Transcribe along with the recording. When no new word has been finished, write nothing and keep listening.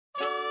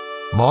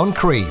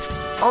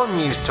Moncrief on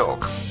News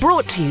Talk.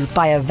 Brought to you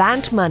by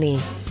Avant Money.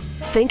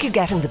 Think you're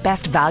getting the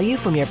best value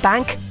from your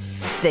bank?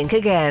 Think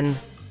again.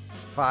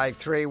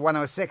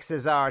 53106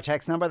 is our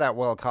text number. That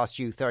will cost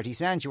you 30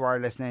 cents. You are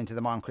listening to the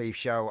Moncrief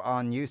Show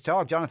on News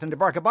Talk. Jonathan de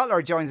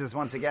Burke-Butler joins us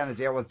once again, as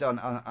he always done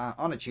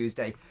on a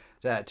Tuesday,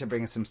 to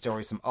bring us some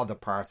stories from other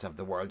parts of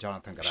the world.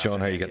 Jonathan, good afternoon. Sean,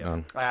 how are you getting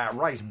on?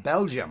 Right,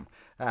 Belgium.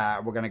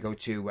 We're going to go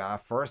to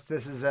first.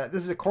 This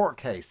is a court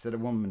case that a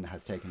woman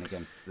has taken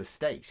against the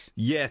state.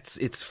 Yes,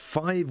 it's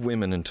 5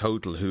 women in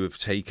total who have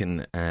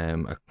taken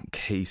a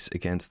case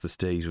against the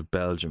state of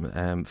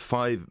Belgium.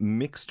 5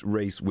 mixed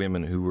race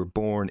women who were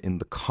born in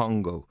the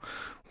Congo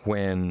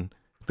when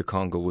the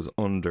Congo was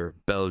under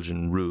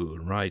Belgian rule,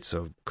 right?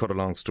 So, cut a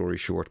long story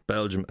short,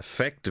 Belgium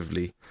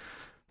effectively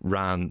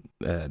ran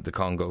the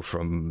Congo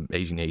from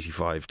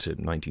 1885 to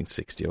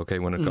 1960, okay,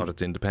 when it got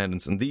its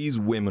independence. And these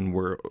women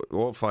were,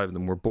 all 5 of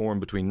them were born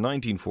between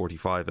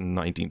 1945 and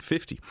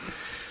 1950.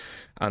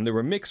 And they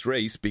were mixed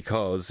race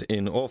because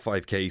in all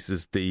 5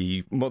 cases,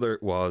 the mother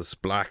was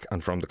black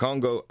and from the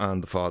Congo,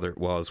 and the father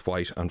was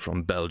white and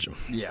from Belgium,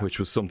 which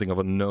was something of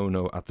a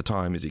no-no at the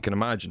time, as you can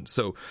imagine.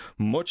 So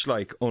much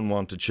like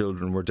unwanted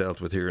children were dealt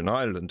with here in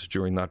Ireland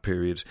during that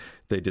period,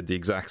 they did the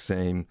exact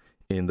same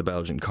in the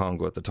Belgian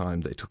Congo at the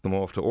time. They took them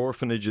off to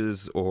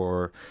orphanages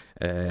or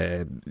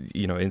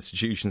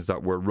institutions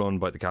that were run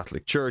by the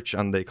Catholic Church,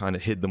 and they kind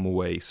of hid them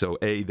away. So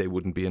they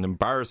wouldn't be an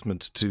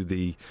embarrassment to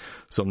the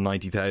some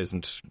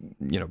 90,000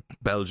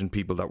 Belgian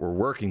people that were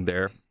working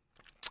there.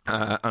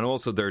 And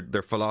also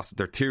their philosophy,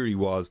 their theory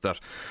was that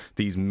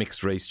these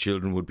mixed race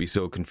children would be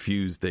so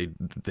confused they'd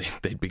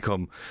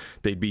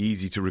be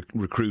easy to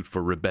recruit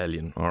for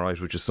rebellion, all right,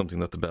 which is something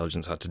that the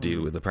Belgians had to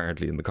deal with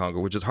apparently in the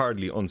Congo, which is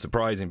hardly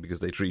unsurprising because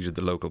they treated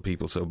the local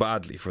people so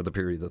badly for the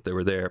period that they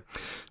were there.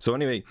 So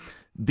anyway,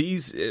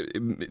 these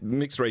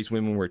mixed race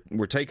women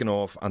were taken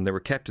off and they were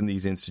kept in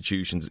these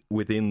institutions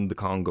within the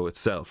Congo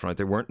itself, right?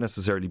 They weren't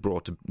necessarily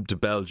brought to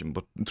Belgium,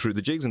 but through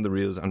the jigs and the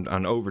reels and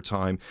over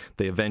time,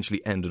 they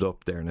eventually ended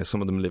up there. Now,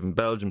 some of them live in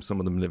Belgium, some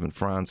of them live in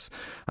France,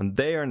 and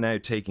they are now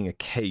taking a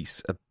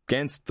case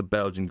against the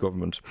Belgian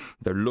government.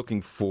 They're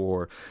looking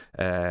for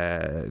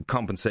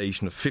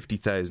compensation of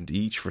 50,000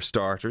 each for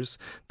starters.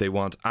 They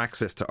want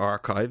access to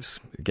archives.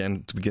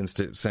 Again, it begins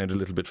to sound a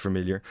little bit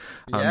familiar.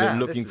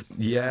 And they're looking,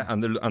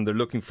 and they're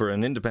looking for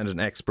an independent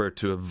expert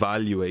to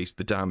evaluate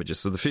the damages.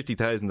 So the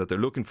 50,000 that they're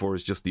looking for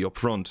is just the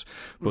upfront,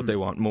 but they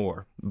want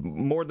more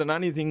than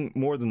anything,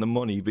 more than the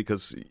money,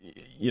 because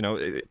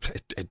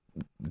it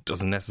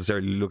doesn't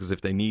necessarily look as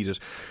if they need it.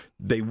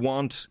 They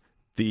want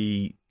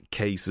the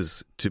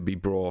cases to be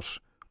brought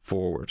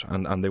forward,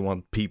 and they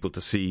want people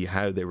to see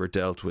how they were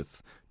dealt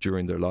with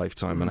during their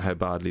lifetime and how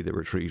badly they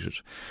were treated.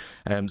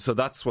 So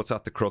that's what's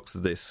at the crux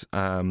of this.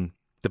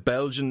 The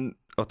Belgian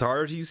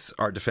authorities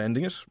are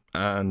defending it,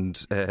 and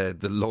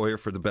the lawyer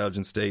for the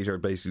Belgian state are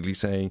basically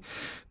saying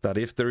that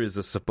if there is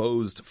a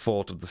supposed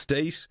fault of the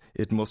state,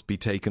 it must be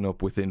taken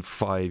up within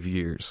 5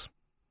 years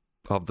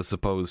of the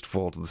supposed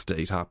fault of the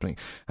state happening.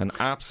 An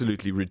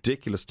absolutely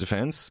ridiculous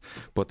defence,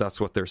 but that's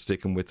what they're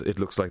sticking with. It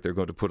looks like they're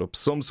going to put up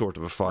some sort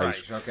of a fight,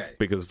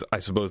 because I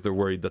suppose they're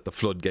worried that the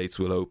floodgates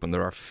will open.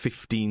 There are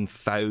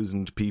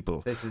 15,000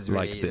 people this is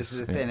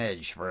a thin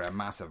edge for a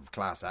massive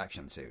class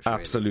action suit.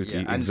 Absolutely,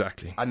 really.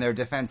 exactly. And their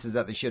defence is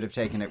that they should have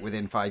taken it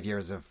within 5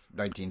 years of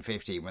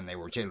 1950 when they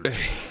were children.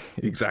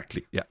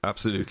 Exactly, yeah,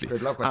 absolutely.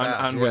 Good luck with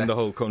that. And when the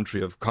whole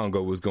country of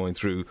Congo was going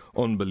through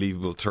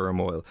unbelievable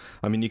turmoil.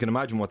 I mean, you can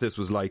imagine what this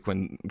was like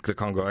when the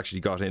Congo actually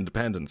got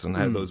independence and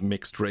how those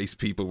mixed race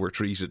people were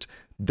treated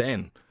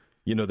then.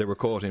 They were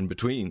caught in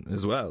between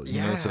as well.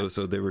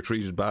 So they were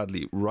treated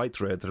badly right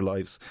throughout their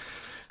lives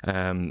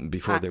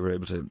before they were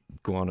able to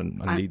go on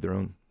and lead their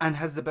own. And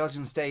has the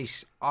Belgian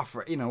state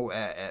uttered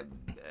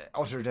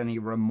any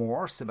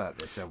remorse about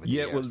this over the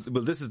years?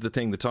 Well, this is the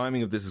thing. The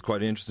timing of this is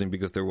quite interesting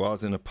because there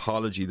was an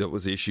apology that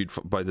was issued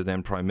by the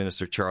then Prime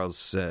Minister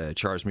Charles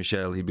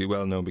Michel. He'd be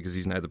well known because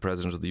he's now the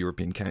President of the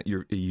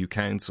EU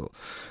Council.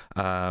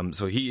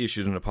 So he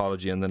issued an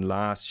apology, and then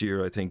last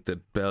year I think the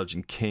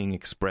Belgian King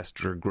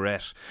expressed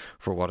regret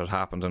for what had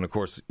happened. And of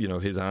course,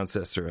 his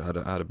ancestor had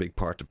a big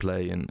part to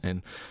play in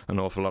an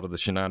awful lot of the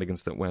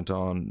shenanigans that went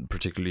on,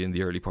 particularly in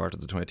the early part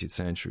of the 20th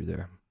century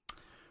there.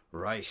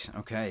 Right,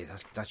 okay,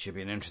 that should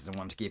be an interesting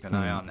one to keep an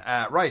eye on.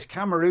 Right,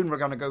 Cameroon we're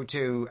going to go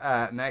to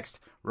next.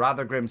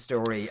 Rather grim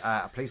story.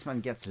 A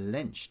policeman gets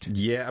lynched.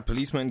 Yeah, a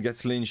policeman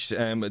gets lynched.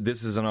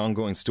 This is an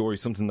ongoing story,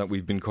 something that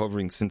we've been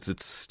covering since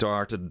it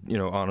started,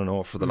 on and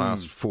off for the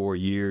last 4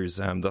 years.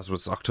 That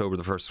was October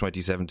the 1st,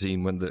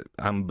 2017, when the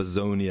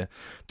Ambazonia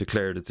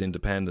declared its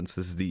independence.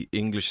 This is the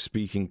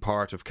English-speaking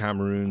part of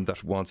Cameroon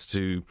that wants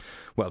to,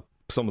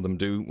 some of them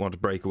do want to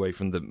break away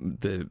from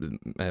the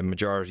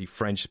majority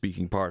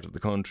French-speaking part of the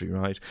country,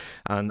 right?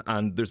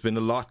 And there's been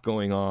a lot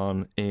going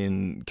on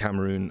in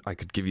Cameroon. I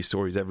could give you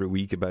stories every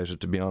week about it,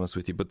 to be honest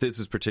with you, but this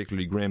is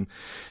particularly grim.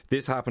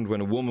 This happened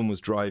when a woman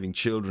was driving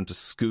children to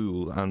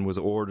school and was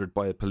ordered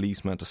by a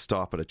policeman to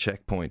stop at a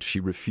checkpoint. She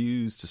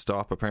refused to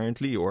stop,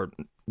 apparently, or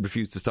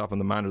refused to stop in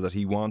the manner that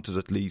he wanted,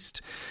 at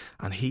least.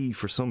 And he,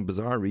 for some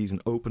bizarre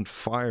reason, opened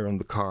fire on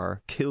the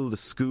car, killed a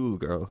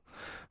schoolgirl,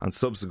 and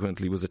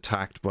subsequently was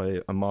attacked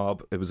by a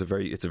mob. It's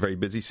a very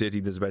busy city.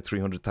 There's about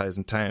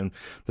 300,000 town.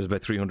 There's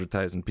about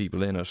 300,000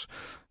 people in it.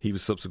 He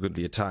was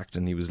subsequently attacked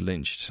and he was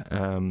lynched.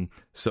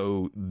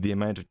 So the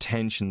amount of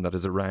tension that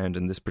is around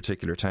in this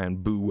particular town,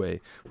 Boué,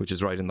 which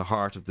is right in the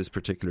heart of this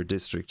particular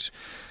district,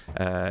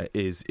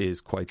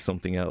 is quite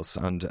something else,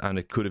 and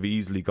it could have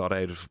easily got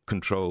out of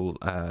control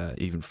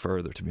even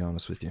further, to be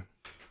honest with you.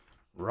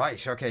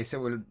 Right, okay, so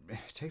we'll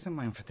take some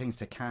time for things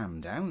to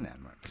calm down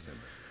then,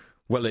 presumably.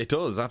 Well, it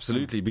does,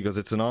 absolutely, because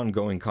it's an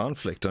ongoing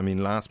conflict. I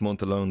mean, last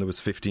month alone there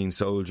was 15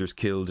 soldiers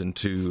killed in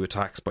 2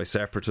 attacks by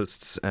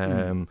separatists.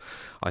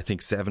 I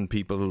think 7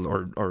 people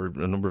or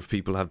a number of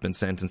people have been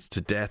sentenced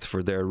to death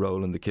for their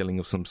role in the killing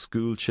of some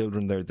school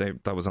children.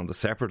 That was on the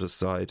separatist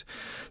side.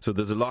 So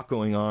there's a lot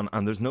going on,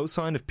 and there's no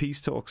sign of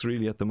peace talks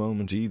really at the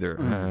moment either.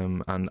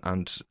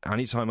 And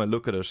anytime I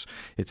look at it,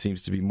 it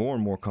seems to be more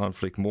and more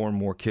conflict, more and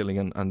more killing,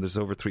 and there's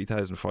over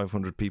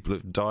 3,500 people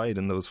who've died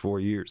in those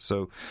 4 years.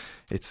 So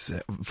it's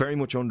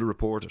very much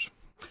underreported.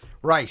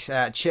 Right,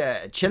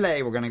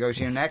 Chile, we're going to go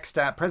to next.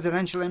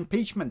 Presidential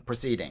impeachment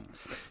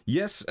proceedings.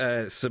 Yes,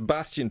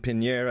 Sebastián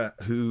Piñera,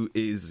 who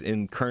is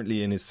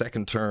currently in his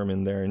second term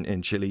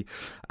in Chile,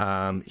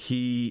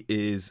 he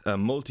is a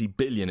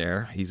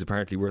multi-billionaire. He's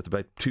apparently worth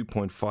about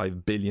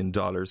 $2.5 billion.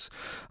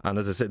 And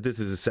as I said,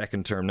 this is his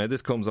second term. Now,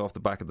 this comes off the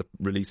back of the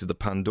release of the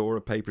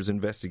Pandora Papers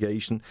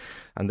investigation,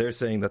 and they're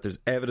saying that there's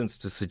evidence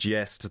to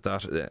suggest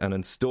that an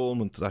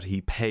installment that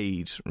he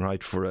paid,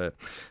 right, for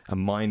a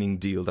mining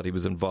deal that he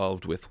was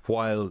involved with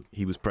while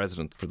he was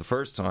president for the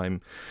first time,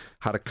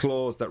 had a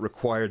clause that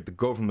required the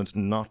government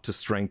not to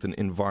strengthen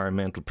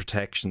environmental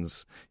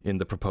protections in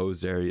the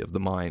proposed area of the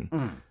mine.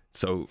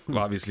 So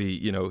obviously,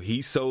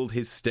 he sold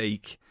his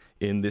stake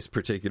in this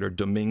particular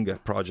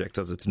Dominga project,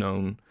 as it's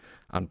known,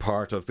 and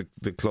part of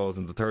the clause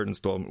in the third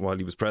installment while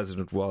he was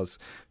president was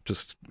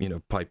just,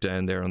 pipe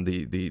down there on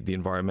the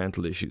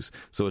environmental issues.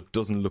 So it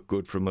doesn't look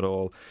good for him at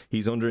all.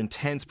 He's under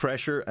intense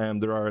pressure.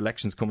 There are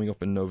elections coming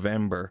up in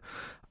November,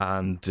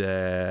 and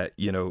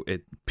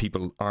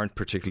people aren't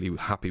particularly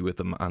happy with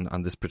him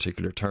and this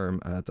particular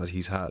term that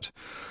he's had.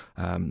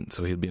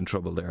 So he'll be in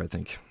trouble there, I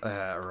think.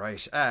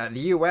 Right.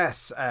 The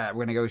US, we're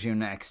going to go to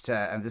next,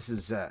 and this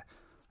is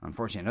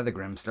unfortunately another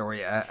grim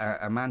story.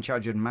 A man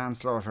charged with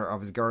manslaughter of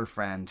his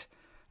girlfriend.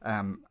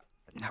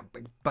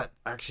 But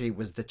actually it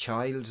was the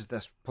child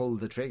that pulled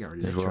the trigger,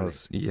 literally. It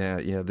was,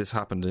 yeah. This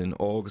happened in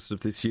August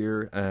of this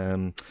year.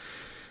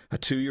 A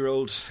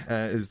 2-year-old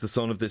who's the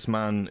son of this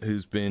man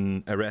who's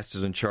been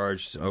arrested and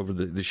charged over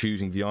the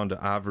shooting, Vionda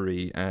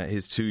Avery.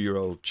 His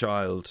 2-year-old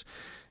child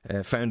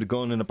found a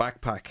gun in a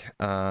backpack,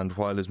 and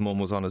while his mum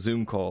was on a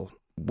Zoom call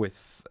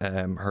with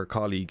her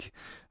colleague,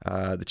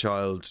 the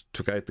child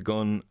took out the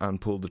gun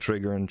and pulled the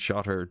trigger and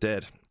shot her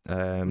dead.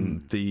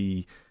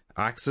 The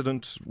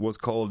accident was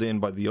called in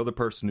by the other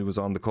person who was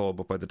on the call,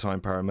 but by the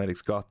time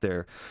paramedics got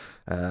there,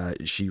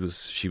 she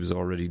was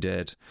already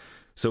dead.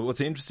 So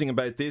what's interesting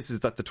about this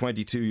is that the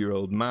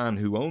 22-year-old man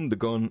who owned the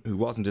gun, who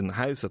wasn't in the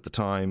house at the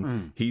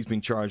time, he's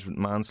been charged with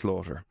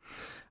manslaughter.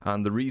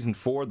 And the reason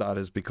for that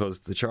is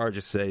because the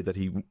charges say that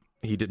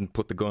he didn't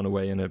put the gun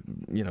away in a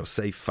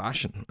safe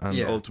fashion, and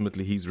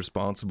ultimately he's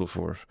responsible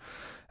for it.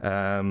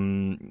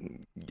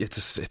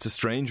 It's a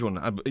strange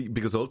one,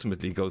 because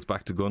ultimately it goes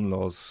back to gun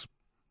laws.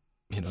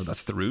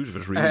 That's the root of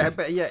it, really.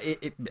 But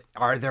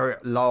are there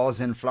laws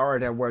in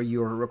Florida where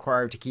you're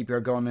required to keep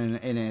your gun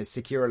in a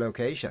secure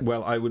location?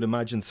 Well, I would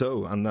imagine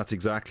so, and that's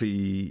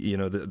exactly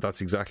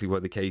that's exactly why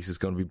the case is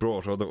going to be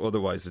brought.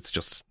 Otherwise, it's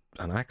just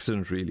an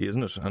accident, really,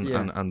 isn't it?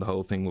 And the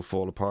whole thing will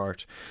fall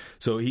apart.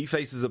 So he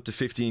faces up to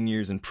 15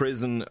 years in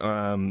prison.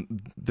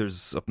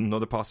 There's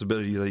another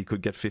possibility that he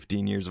could get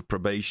 15 years of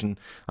probation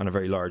and a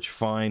very large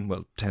fine,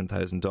 well,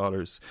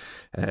 $10,000.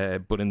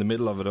 But in the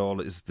middle of it all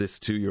is this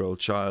 2-year-old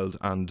child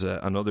and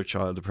another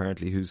child,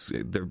 apparently,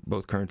 they're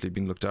both currently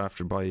being looked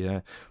after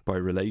by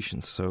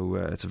relations. So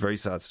it's a very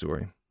sad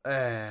story.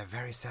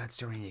 Very sad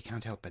story. You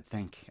can't help but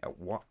think, at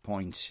what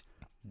point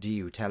do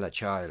you tell a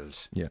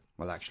child,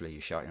 well, actually,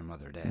 you shot your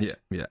mother dead?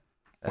 Yeah.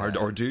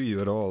 Or do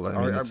you at all?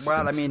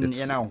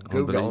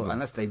 Google,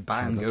 unless they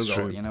ban Google,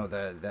 true.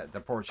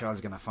 The poor child's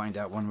going to find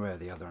out one way or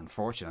the other,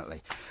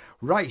 unfortunately.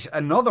 Right,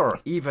 another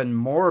even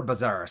more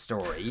bizarre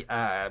story.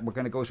 We're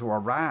going to go to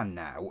Iran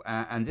now,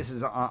 and this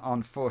is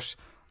on foot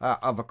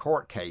of a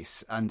court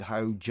case and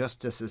how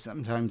justice is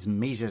sometimes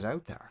meted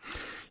out there.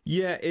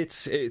 Yeah,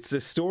 it's a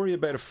story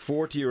about a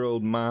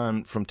 40-year-old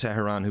man from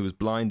Tehran who was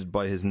blinded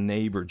by his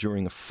neighbour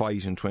during a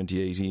fight in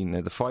 2018.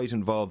 Now, the fight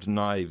involved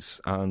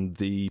knives, and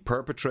the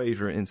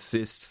perpetrator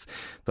insists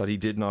that he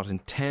did not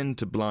intend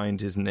to blind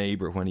his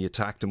neighbour when he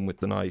attacked him with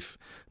the knife.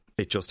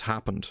 It just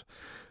happened.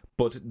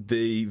 But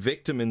the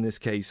victim in this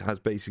case has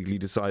basically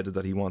decided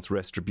that he wants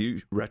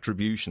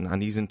retribution,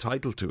 and he's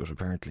entitled to it,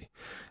 apparently.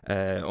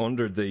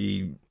 Under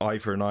the eye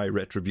for an eye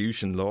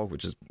retribution law,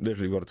 which is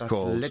literally what it's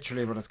called. That's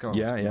literally what it's called.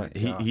 Yeah.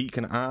 He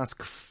can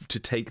ask to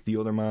take the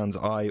other man's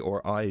eye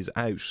or eyes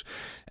out.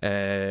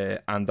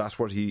 And that's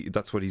what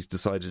he's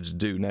decided to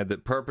do. Now, the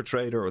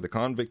perpetrator or the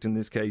convict in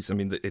this case, I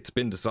mean, it's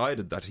been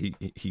decided that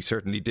he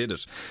certainly did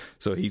it.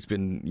 So he's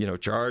been,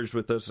 charged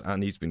with it,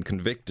 and he's been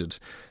convicted.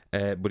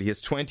 But he has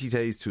 20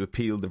 days to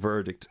appeal the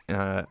verdict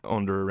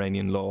under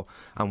Iranian law.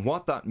 And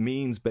what that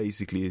means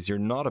basically is you're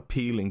not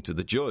appealing to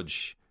the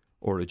judge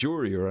or a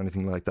jury or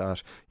anything like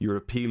that. You're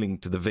appealing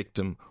to the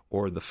victim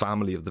or the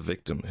family of the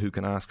victim, who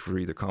can ask for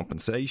either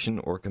compensation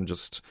or can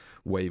just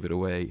wave it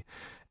away.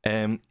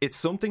 It's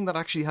something that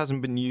actually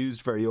hasn't been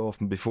used very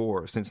often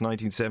before. Since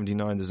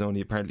 1979, there's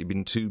only apparently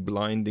been 2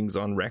 blindings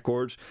on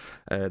record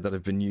that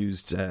have been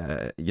used,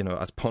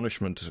 as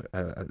punishment,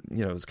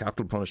 as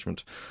capital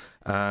punishment.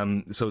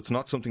 So it's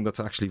not something that's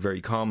actually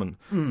very common,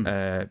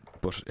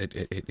 but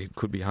it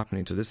could be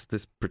happening to this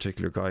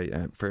particular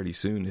guy fairly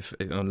soon,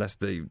 unless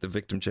the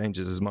victim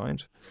changes his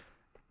mind.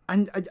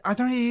 And are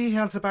there any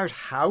details about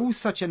how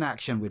such an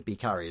action would be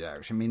carried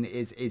out? I mean,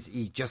 is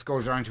he just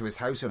goes around to his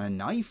house with a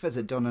knife? Is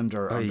it done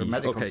under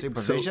medical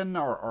supervision,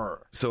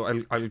 or?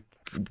 So I'll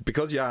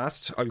because you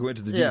asked, I'll go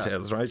into the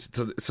details, right?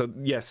 So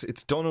yes,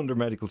 it's done under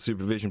medical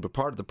supervision, but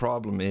part of the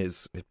problem,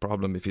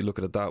 if you look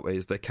at it that way,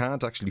 is they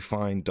can't actually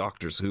find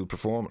doctors who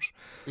perform it.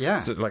 Yeah.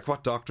 So like,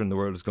 what doctor in the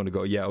world is going to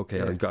go,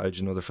 I'll gouge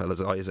another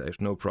fella's eyes out,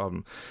 no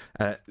problem.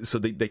 So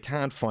they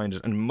can't find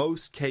it. In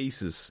most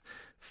cases,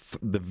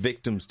 the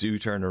victims do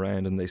turn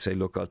around and they say,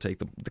 look, I'll take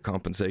the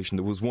compensation.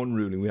 There was one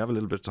ruling, we have a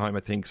little bit of time, I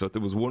think, so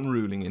there was one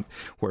ruling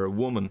where a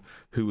woman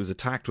who was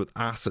attacked with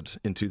acid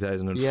in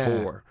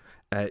 2004,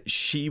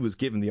 she was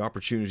given the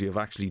opportunity of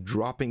actually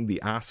dropping the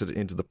acid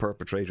into the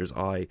perpetrator's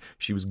eye.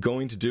 She was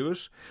going to do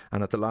it,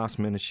 and at the last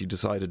minute she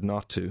decided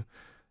not to,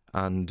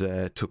 and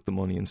took the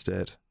money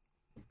instead.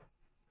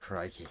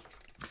 Crikey.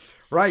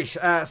 Right,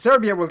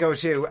 Serbia we'll go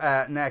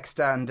to next,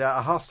 and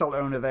a hostel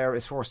owner there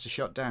is forced to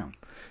shut down.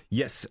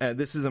 Yes,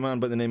 this is a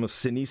man by the name of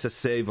Sinisa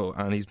Sevo,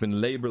 and he's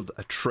been labelled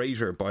a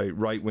traitor by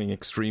right-wing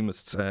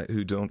extremists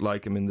who don't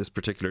like him in this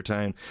particular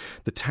town.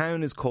 The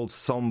town is called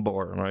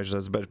Sombor, right? It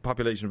has a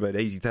population of about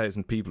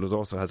 80,000 people. It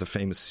also has a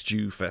famous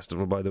stew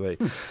festival, by the way.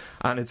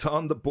 And it's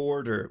on the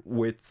border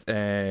with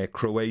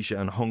Croatia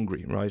and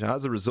Hungary, right?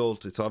 As a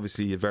result, it's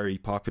obviously a very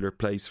popular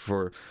place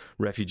for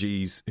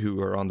refugees who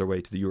are on their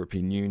way to the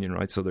European Union,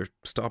 right? So they're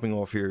stopping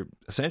off here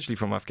essentially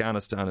from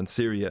Afghanistan and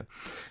Syria.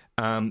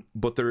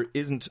 But there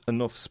isn't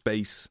enough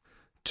space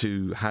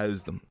to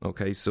house them.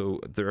 Okay, so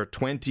there are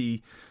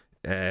 20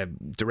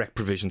 direct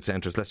provision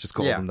centres, let's just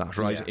call them that,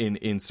 right,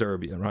 in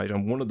Serbia, right?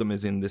 And one of them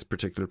is in this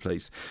particular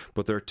place.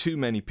 But there are too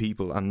many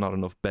people and not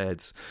enough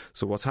beds.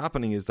 So what's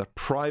happening is that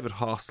private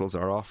hostels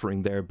are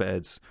offering their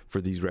beds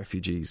for these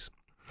refugees.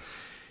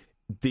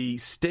 The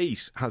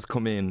state has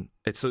come in.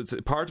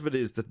 Part of it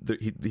is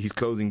that he's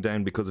closing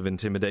down because of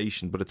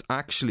intimidation, but it's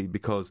actually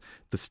because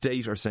the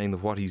state are saying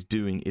that what he's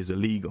doing is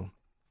illegal.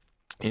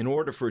 In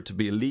order for it to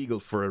be illegal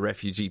for a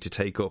refugee to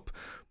take up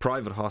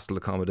private hostel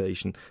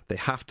accommodation, they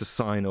have to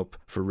sign up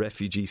for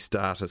refugee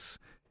status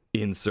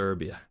in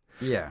Serbia.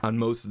 Yeah. And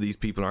most of these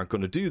people aren't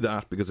going to do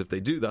that, because if they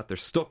do that, they're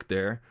stuck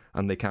there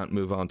and they can't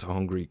move on to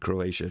Hungary,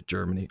 Croatia,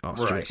 Germany,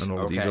 Austria, and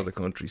all of these other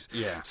countries.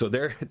 Yeah. So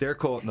they're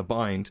caught in a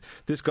bind.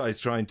 This guy's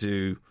trying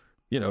to,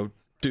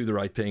 do the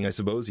right thing, I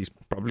suppose. He's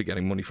probably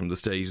getting money from the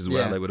state as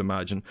well, I would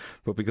imagine.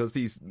 But because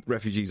these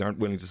refugees aren't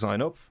willing to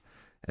sign up,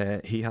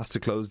 he has to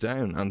close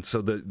down. And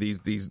so these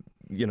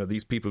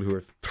people who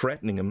are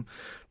threatening him,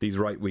 these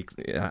right-wing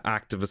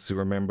activists who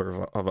are a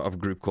member of a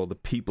group called the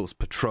People's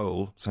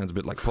Patrol, sounds a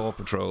bit like Paw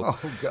Patrol.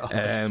 Oh,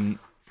 God.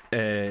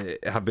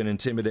 Have been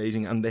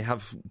intimidating, and they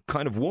have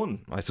kind of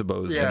won, I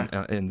suppose,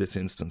 in this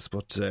instance.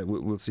 But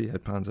we'll see how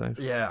it pans out.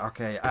 Yeah,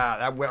 okay.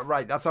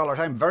 Right, that's all our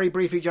time. Very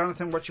briefly,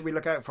 Jonathan, what should we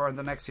look out for in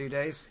the next few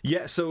days?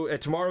 Yeah, so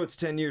tomorrow it's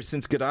 10 years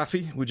since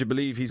Gaddafi. Would you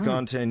believe he's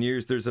gone 10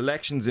 years? There's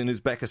elections in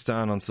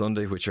Uzbekistan on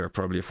Sunday, which are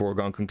probably a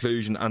foregone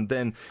conclusion. And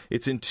then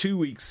it's in 2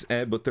 weeks,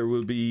 but there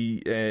will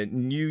be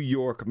New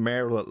York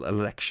mayoral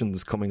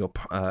elections coming up.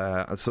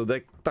 So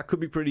that could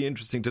be pretty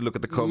interesting to look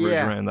at the coverage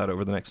around that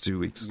over the next 2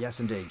 weeks.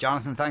 Yes, indeed.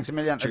 Jonathan, thanks a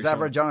million. Cheers, as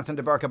ever, Jonathan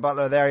de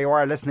Burke-Butler, there you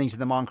are, listening to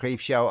the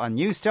Moncrief Show on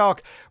News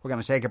Talk. We're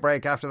going to take a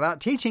break after that,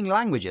 teaching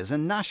languages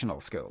in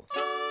national school.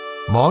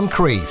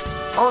 Moncrief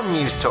on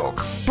News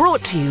Talk.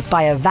 Brought to you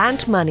by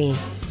Avant Money.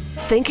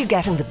 Think you're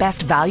getting the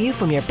best value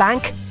from your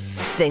bank?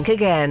 Think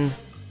again.